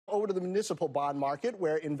over to the municipal bond market,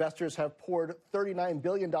 where investors have poured $39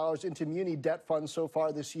 billion into muni debt funds so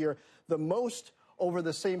far this year, the most over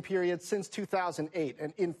the same period since 2008.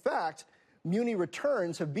 And in fact, muni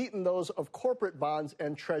returns have beaten those of corporate bonds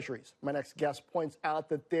and treasuries. My next guest points out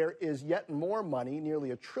that there is yet more money, nearly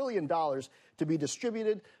 $1 trillion, to be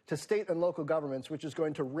distributed to state and local governments, which is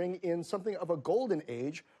going to ring in something of a golden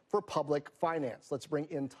age for public finance. Let's bring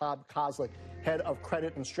in Tom Kozlik, head of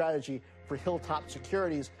credit and strategy for Hilltop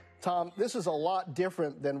Securities. Tom, this is a lot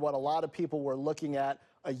different than what a lot of people were looking at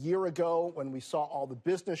a year ago when we saw all the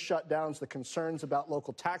business shutdowns, the concerns about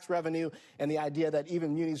local tax revenue, and the idea that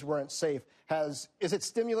even munis weren't safe. Is it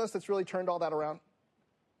stimulus that's really turned all that around?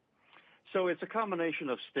 So it's a combination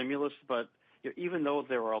of stimulus, but even though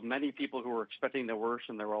there are many people who were expecting the worst,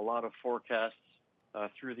 and there were a lot of forecasts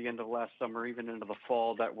through the end of last summer, even into the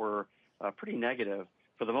fall, that were pretty negative,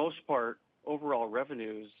 for the most part, overall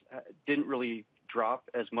revenues didn't really drop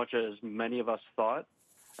as much as many of us thought.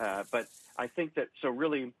 But I think that, so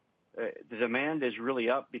really, the demand is really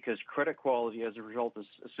up because credit quality as a result is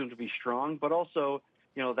assumed to be strong, but also,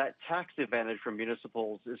 that tax advantage from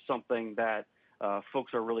municipals is something that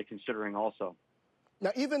folks are really considering also.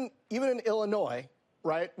 Now, even in Illinois,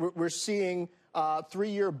 right, we're seeing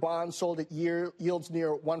 3-year bonds sold at yields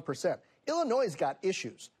near 1%. Illinois has got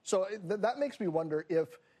issues. So that makes me wonder if,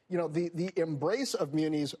 the embrace of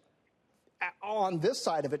munis on this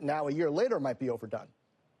side of it now, a year later, might be overdone.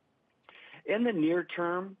 In the near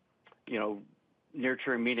term, near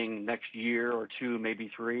term meaning next year or two,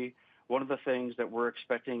 maybe 3, one of the things that we're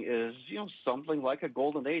expecting is, something like a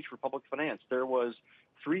golden age for public finance. There was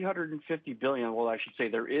 $350 billion, well, I should say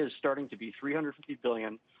there is starting to be $350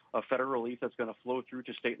 billion of federal relief that's going to flow through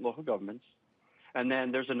to state and local governments. And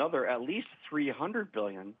then there's another at least $300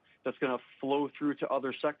 billion that's going to flow through to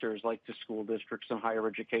other sectors like to school districts and higher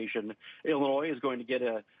education. Illinois is going to get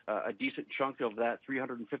a decent chunk of that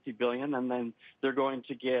 $350 billion, and then they're going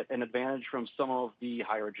to get an advantage from some of the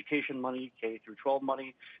higher education money, K through 12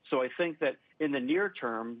 money. So I think that in the near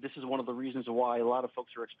term, this is one of the reasons why a lot of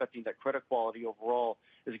folks are expecting that credit quality overall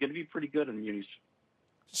is going to be pretty good in munis.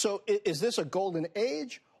 So is this a golden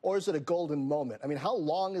age, or is it a golden moment? I mean, how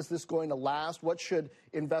long is this going to last? What should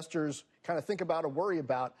investors kind of think about or worry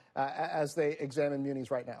about as they examine munis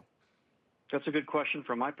right now? That's a good question.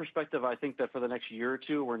 From my perspective, I think that for the next year or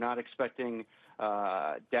two, we're not expecting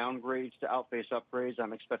downgrades to outpace upgrades.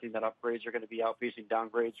 I'm expecting that upgrades are going to be outpacing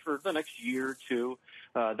downgrades for the next year or two.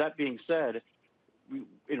 That being said,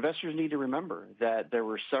 investors need to remember that there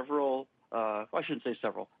were several I shouldn't say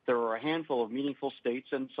several. There were a handful of meaningful states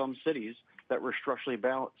and some cities that were structurally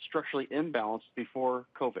imbalanced before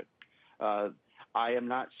COVID. I am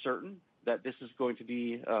not certain that this is going to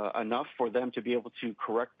be enough for them to be able to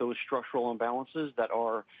correct those structural imbalances that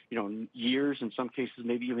are, years, in some cases,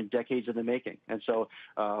 maybe even decades in the making. And so,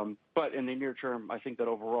 but in the near term, I think that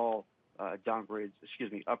overall upgrades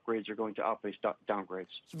are going to outpace downgrades.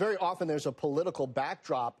 So very often there's a political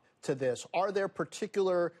backdrop to this. Are there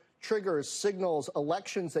particular triggers, signals,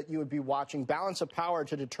 elections that you would be watching, balance of power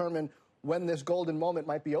to determine when this golden moment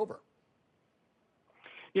might be over?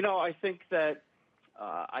 I think that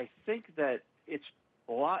it's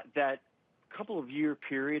a lot. That couple of year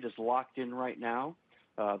period is locked in right now.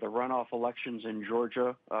 The runoff elections in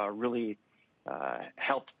Georgia really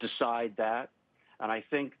helped decide that. And I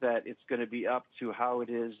think that it's going to be up to how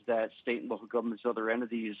it is that state and local governments and other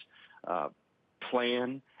entities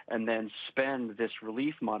plan and then spend this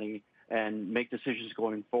relief money and make decisions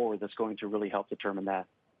going forward that's going to really help determine that.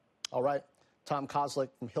 All right. Tom Kozlik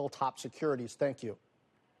from Hilltop Securities, thank you.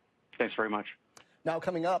 Thanks very much. Now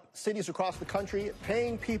coming up, cities across the country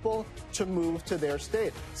paying people to move to their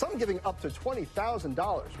state, some giving up to $20,000.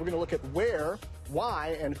 We're going to look at where,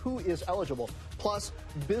 why, and who is eligible. Plus,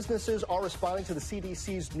 businesses are responding to the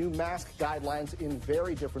CDC's new mask guidelines in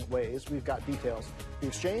very different ways. We've got details. The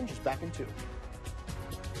Exchange is back in 2.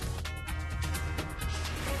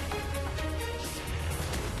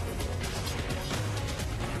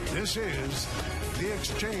 This is The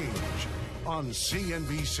Exchange on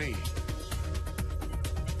CNBC.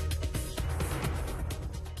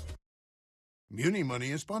 Muni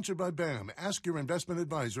Money is sponsored by BAM. Ask your investment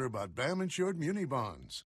advisor about BAM-insured muni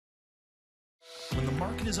bonds. When the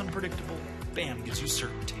market is unpredictable, BAM gives you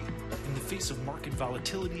certainty. In the face of market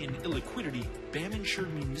volatility and illiquidity,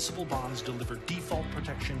 BAM-insured municipal bonds deliver default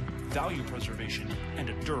protection, value preservation, and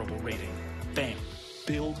a durable rating. BAM.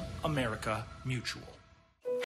 Build America Mutual.